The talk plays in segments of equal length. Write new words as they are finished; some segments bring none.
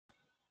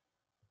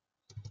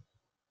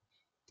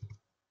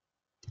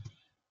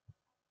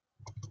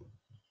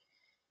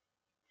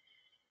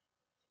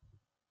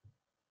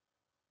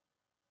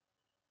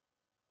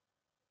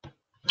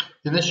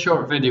In this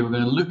short video, we're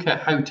going to look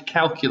at how to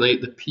calculate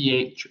the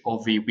pH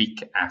of a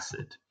weak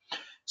acid.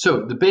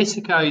 So the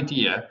basic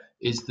idea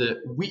is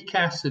that weak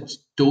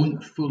acids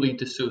don't fully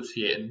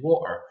dissociate in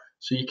water.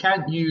 So you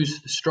can't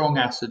use the strong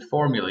acid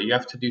formula. You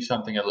have to do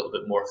something a little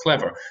bit more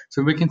clever.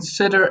 So we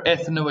consider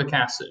ethanoic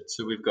acid.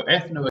 So we've got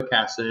ethanoic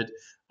acid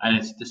and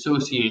it's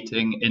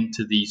dissociating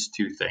into these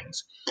two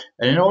things.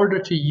 And in order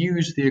to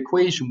use the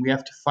equation, we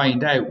have to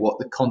find out what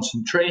the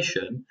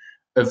concentration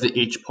of the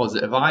H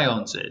positive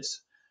ions is.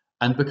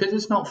 And because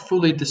it's not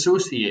fully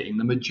dissociating,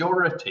 the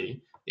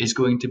majority is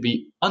going to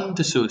be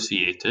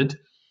undissociated.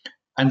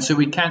 And so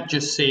we can't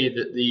just say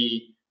that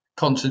the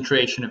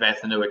concentration of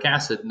ethanoic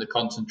acid and the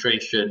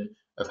concentration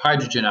of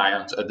hydrogen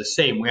ions are the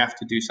same. We have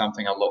to do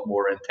something a lot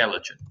more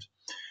intelligent.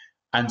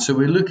 And so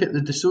we look at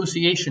the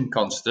dissociation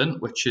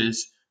constant, which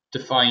is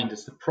defined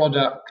as the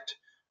product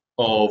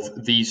of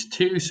these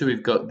two. So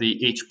we've got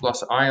the H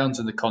plus ions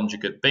and the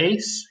conjugate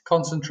base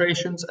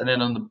concentrations. And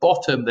then on the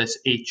bottom, this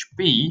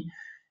HB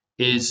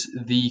is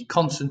the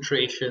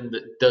concentration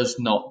that does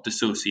not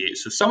dissociate.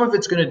 So some of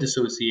it's going to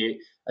dissociate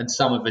and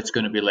some of it's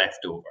going to be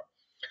left over.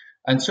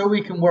 And so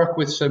we can work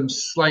with some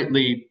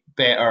slightly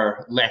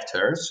better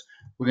letters.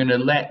 We're going to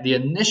let the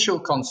initial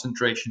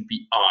concentration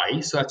be I,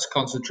 so that's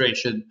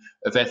concentration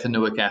of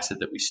ethanoic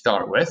acid that we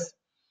start with.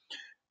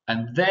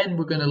 And then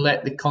we're going to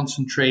let the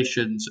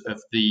concentrations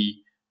of the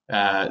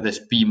this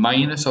B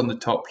minus on the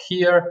top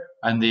here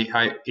and the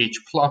H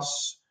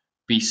plus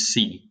be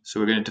C. So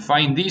we're going to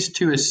define these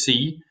two as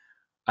C.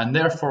 And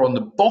therefore, on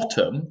the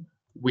bottom,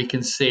 we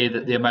can say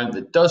that the amount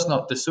that does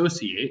not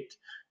dissociate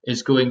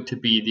is going to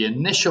be the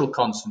initial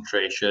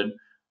concentration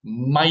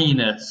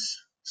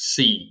minus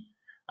C.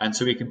 And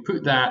so we can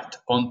put that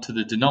onto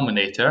the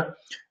denominator.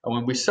 And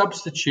when we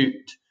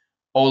substitute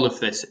all of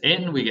this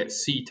in, we get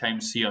C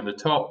times C on the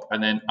top,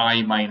 and then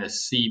I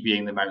minus C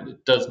being the amount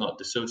that does not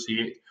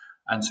dissociate.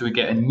 And so we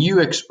get a new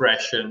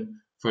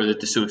expression for the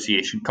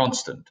dissociation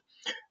constant.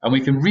 And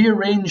we can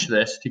rearrange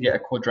this to get a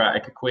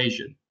quadratic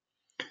equation.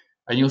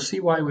 And you'll see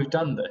why we've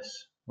done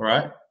this,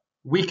 right?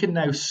 We can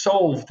now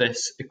solve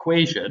this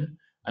equation,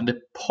 and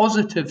the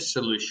positive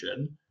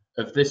solution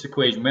of this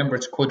equation, remember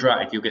it's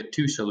quadratic, you'll get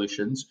two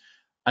solutions,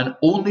 and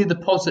only the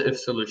positive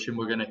solution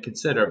we're going to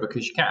consider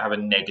because you can't have a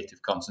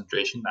negative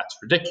concentration, that's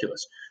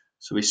ridiculous.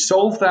 So we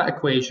solve that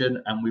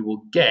equation and we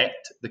will get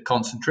the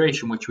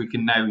concentration which we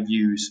can now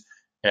use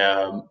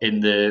in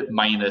the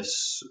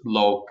minus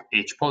log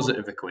H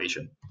positive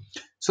equation.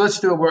 So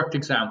let's do a worked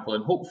example,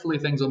 and hopefully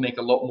things will make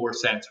a lot more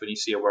sense when you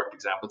see a worked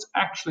example. It's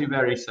actually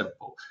very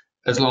simple,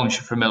 as long as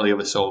you're familiar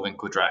with solving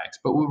quadratics,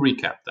 but we'll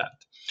recap that.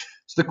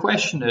 So the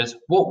question is,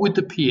 what would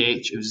the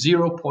pH of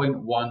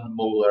 0.1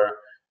 molar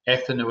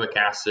ethanoic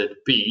acid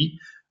be?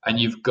 And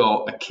you've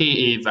got a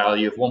Ka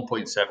value of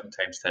 1.7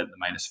 times 10 to the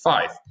minus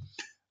 5.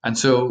 And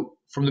so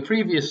from the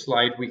previous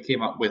slide, we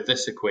came up with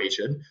this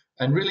equation,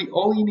 and really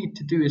all you need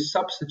to do is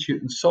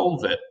substitute and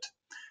solve it.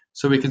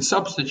 So we can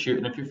substitute,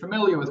 and if you're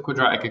familiar with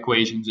quadratic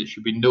equations, it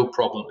should be no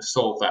problem to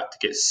solve that to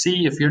get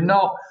C. If you're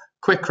not,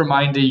 quick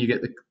reminder, you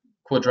get the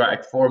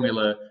quadratic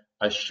formula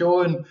as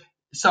shown.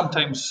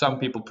 Sometimes some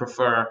people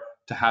prefer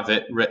to have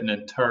it written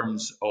in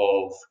terms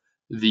of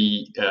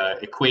the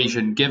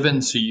equation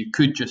given, so you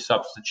could just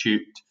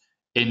substitute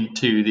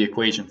into the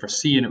equation for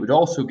C and it would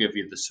also give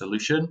you the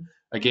solution.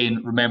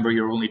 Again, remember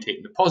you're only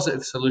taking the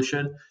positive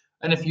solution,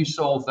 and if you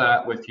solve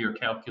that with your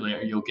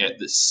calculator, you'll get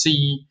that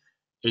C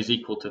is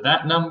equal to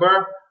that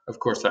number. Of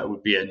course, that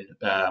would be in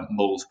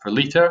moles per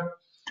liter.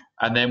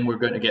 And then we're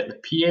going to get the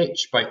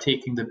pH by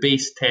taking the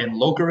base 10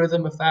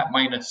 logarithm of that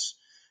minus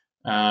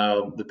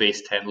the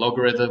base 10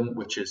 logarithm,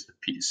 which is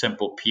the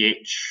simple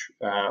pH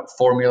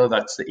formula.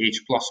 That's the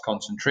H plus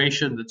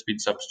concentration that's been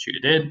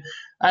substituted in.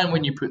 And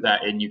when you put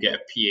that in, you get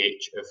a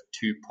pH of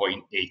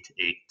 2.88.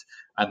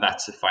 And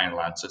that's the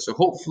final answer. So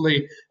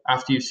hopefully,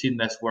 after you've seen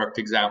this worked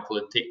example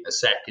and taken a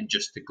second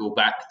just to go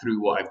back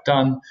through what I've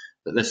done,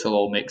 that this will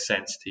all make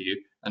sense to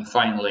you. And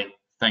finally,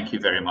 thank you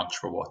very much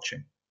for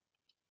watching.